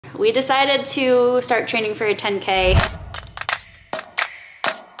We decided to start training for a 10K.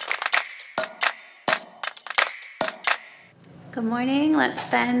 Good morning, let's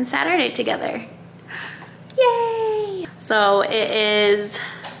spend Saturday together. Yay! So it is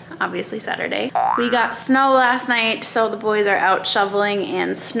obviously Saturday. We got snow last night, so the boys are out shoveling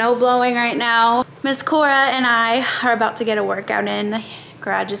and snow blowing right now. Miss Cora and I are about to get a workout in. The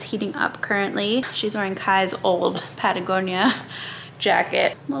garage is heating up currently. She's wearing Kai's old Patagonia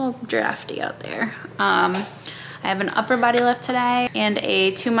jacket. A little drafty out there. I have an upper body lift today and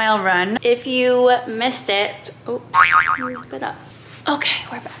a 2-mile run. If you missed it, oh, you spit up. Okay,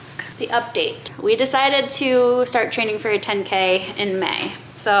 we're back. The update. We decided to start training for a 10K in May.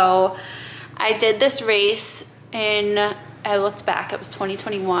 So I did this race in, I looked back, it was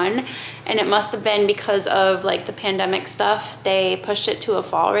 2021, and it must have been because of like the pandemic stuff, they pushed it to a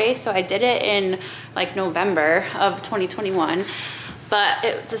fall race. So I did it in like November of 2021, but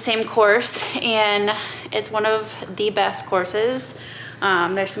it's the same course and it's one of the best courses.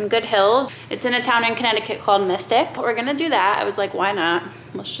 There's some good hills. It's in a town in Connecticut called Mystic. We're gonna do that. I was like, why not?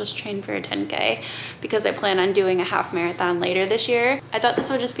 Let's just train for a 10K because I plan on doing a half marathon later this year. I thought this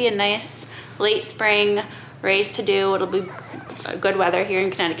would just be a nice late spring race to do. It'll be good weather here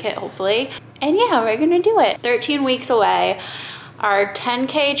in Connecticut, hopefully. And yeah, we're gonna do it. 13 weeks away. Our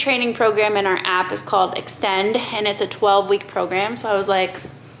 10K training program in our app is called Extend, and it's a 12-week program. So I was like,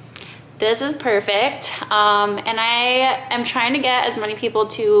 this is perfect. And I am trying to get as many people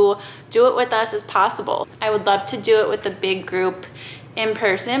to do it with us as possible. I would love to do it with a big group in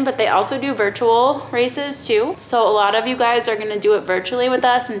person, but they also do virtual races too. So a lot of you guys are gonna do it virtually with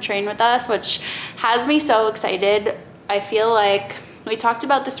us and train with us, which has me so excited. I feel like, we talked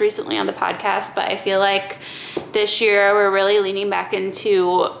about this recently on the podcast, but I feel like this year we're really leaning back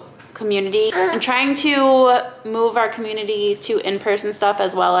into community and trying to move our community to in-person stuff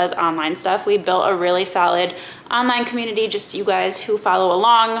as well as online stuff. We built a really solid online community, just you guys who follow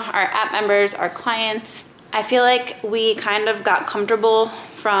along, our app members, our clients. I feel like we kind of got comfortable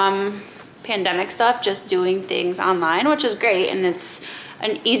from pandemic stuff, just doing things online, which is great, and it's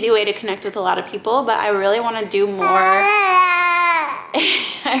an easy way to connect with a lot of people, but I really want to do more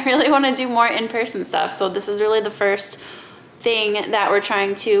I really want to do more in-person stuff. So this is really the first thing that we're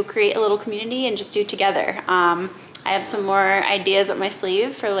trying to create a little community and just do together. I have some more ideas up my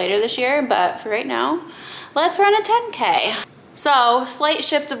sleeve for later this year, but for right now, let's run a 10K. So slight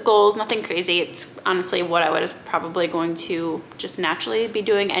shift of goals, nothing crazy. It's honestly what I was probably going to just naturally be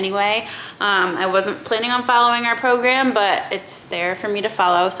doing anyway. I wasn't planning on following our program, but it's there for me to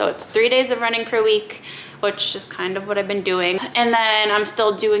follow. So it's 3 days of running per week, which is kind of what I've been doing. And then I'm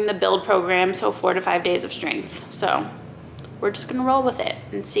still doing the build program, so 4 to 5 days of strength. So we're just gonna roll with it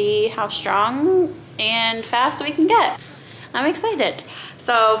and see how strong and fast we can get. I'm excited.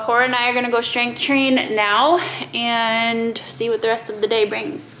 So Cora and I are gonna go strength train now and see what the rest of the day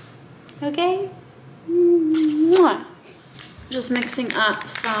brings. Okay? Mwah. Just mixing up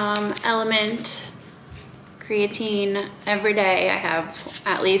some Element creatine every day. I have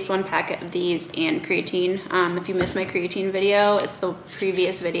at least 1 packet of these and creatine. If you missed my creatine video, it's the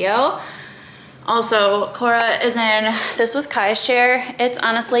previous video. Also, Cora is in, this was Kai's chair. It's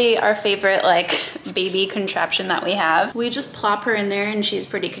honestly our favorite like baby contraption that we have. We just plop her in there and she's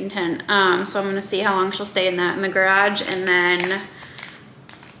pretty content. So I'm gonna see how long she'll stay in that in the garage. And then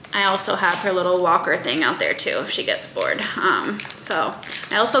I also have her little walker thing out there too if she gets bored. So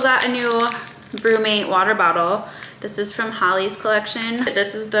I also got a new Brewmate water bottle. This is from Holly's collection.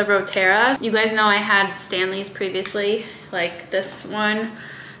 This is the Rotera. You guys know I had Stanley's previously, like this one.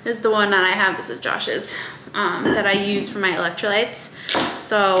 This is the one that I have, this is Josh's, that I use for my electrolytes.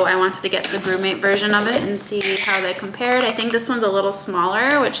 So I wanted to get the Brewmate version of it and see how they compared. I think this one's a little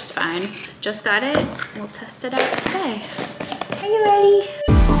smaller, which is fine. Just got it, we'll test it out today. Are you ready?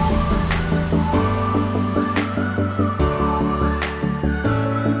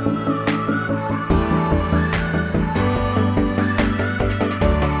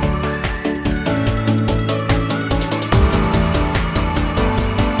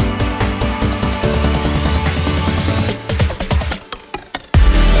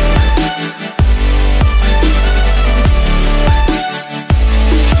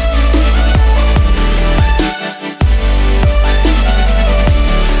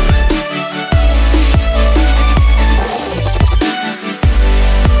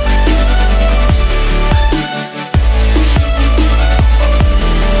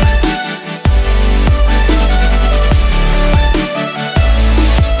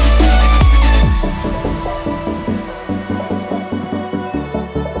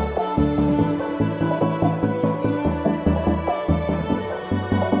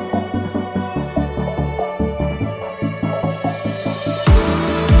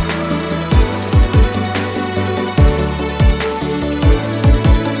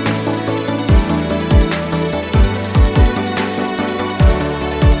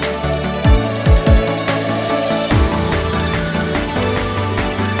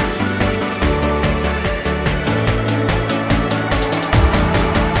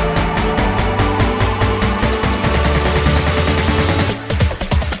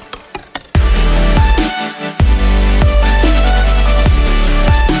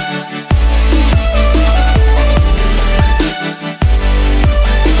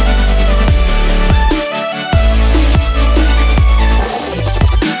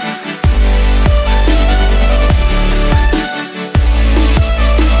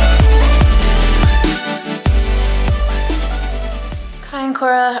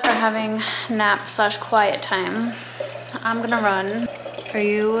 nap slash quiet time. I'm gonna run. Are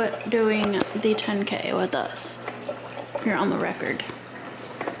you doing the 10K with us? You're on the record.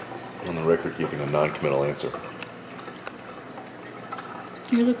 On the record, keeping a non-committal answer.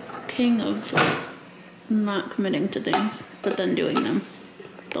 You're the king of not committing to things, but then doing them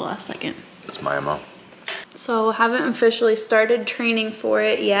at the last second. It's my MO. So haven't officially started training for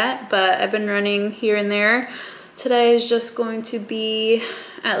it yet, but I've been running here and there. Today is just going to be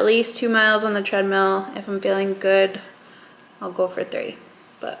at least 2 miles on the treadmill. If I'm feeling good, I'll go for 3.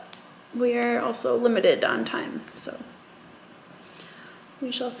 But we are also limited on time, so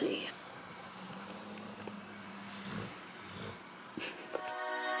we shall see.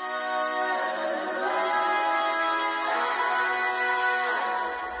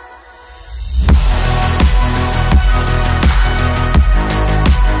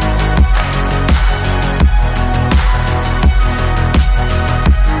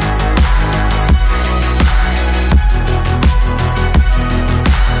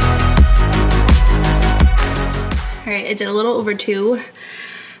 I did a little over 2.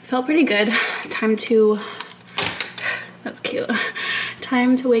 Felt pretty good. That's cute.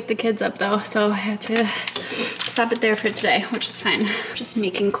 Time to wake the kids up though, so I had to stop it there for today, which is fine. Just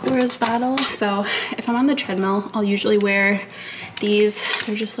making Cora's bottle. So if I'm on the treadmill, I'll usually wear these.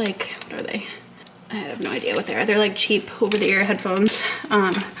 They're just like, what are they? I have no idea what they are. They're like cheap over-the-ear headphones.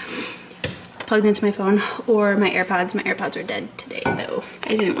 Plugged into my phone, or my AirPods. My AirPods are dead today though.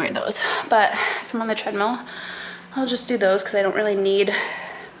 I didn't wear those. But if I'm on the treadmill, I'll just do those because I don't really need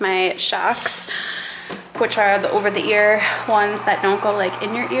my shocks, which are the over-the-ear ones that don't go like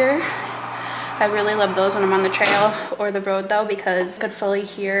in your ear. I really love those when I'm on the trail or the road though, because I could fully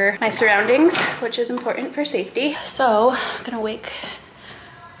hear my surroundings, which is important for safety. So I'm gonna wake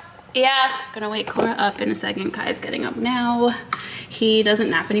Cora up in a second. Kai's getting up now. He doesn't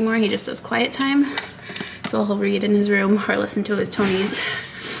nap anymore, he just does quiet time. So he'll read in his room or listen to his Tony's.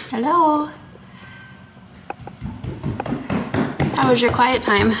 Hello. How was your quiet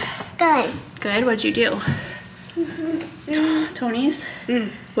time? Good. Good, what'd you do? Tony's?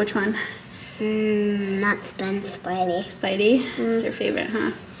 Which one? Not Spidey. Spidey? It's your favorite,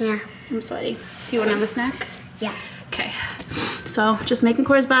 huh? Yeah. I'm sweaty. Do you want to have a snack? Yeah. Okay. So just making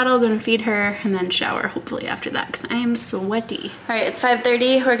Cora's bottle, gonna feed her, and then shower hopefully after that because I am sweaty. All right, it's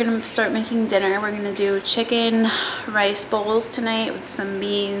 5:30. We're gonna start making dinner. We're gonna do chicken rice bowls tonight with some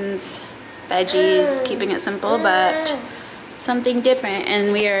beans, veggies, keeping it simple, but something different.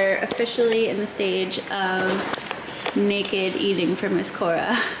 And we are officially in the stage of naked eating for Miss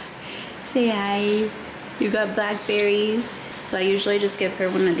Cora. Say hi. You got blackberries. So I usually just give her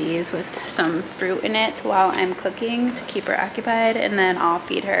one of these with some fruit in it while I'm cooking to keep her occupied, and then I'll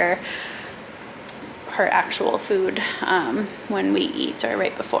feed her her actual food when we eat or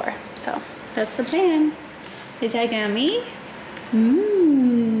right before. So that's the plan. Is that yummy?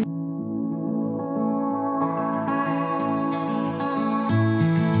 Mmm.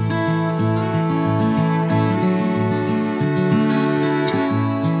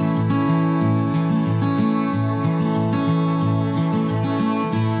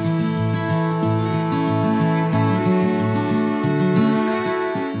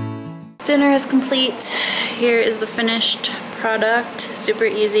 Dinner is complete. Here is the finished product. Super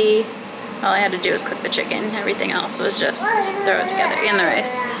easy. All I had to do was cook the chicken. Everything else was just throw it together, and the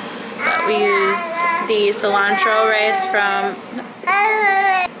rice. But we used the cilantro rice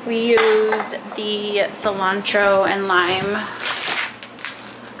and lime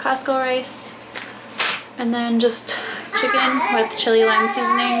Costco rice. And then just chicken with chili lime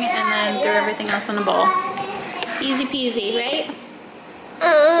seasoning, and then threw everything else in a bowl. Easy peasy, right?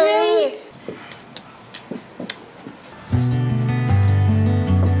 Right.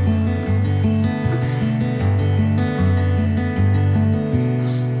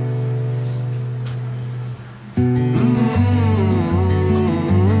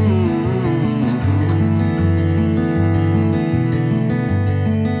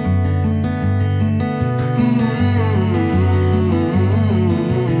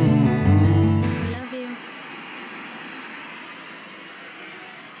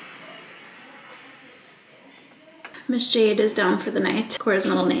 Miss Jade is down for the night. Cora's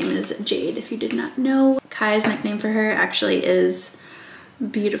middle name is Jade, if you did not know. Kai's nickname for her actually is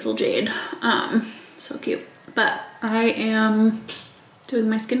Beautiful Jade. So cute. But I am doing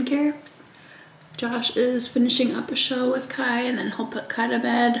my skincare. Josh is finishing up a show with Kai, and then he'll put Kai to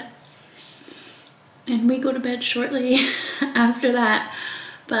bed. And we go to bed shortly after that.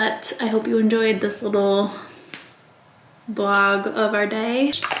 But I hope you enjoyed this little vlog of our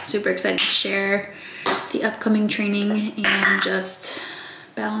day. Super excited to share the upcoming training and just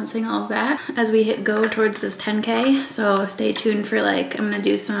balancing all of that as we go towards this 10K. So stay tuned for like, I'm gonna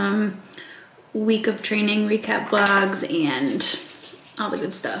do some week of training recap vlogs and all the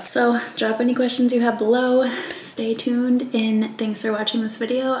good stuff. So drop any questions you have below. Stay tuned and thanks for watching this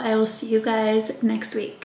video. I will see you guys next week.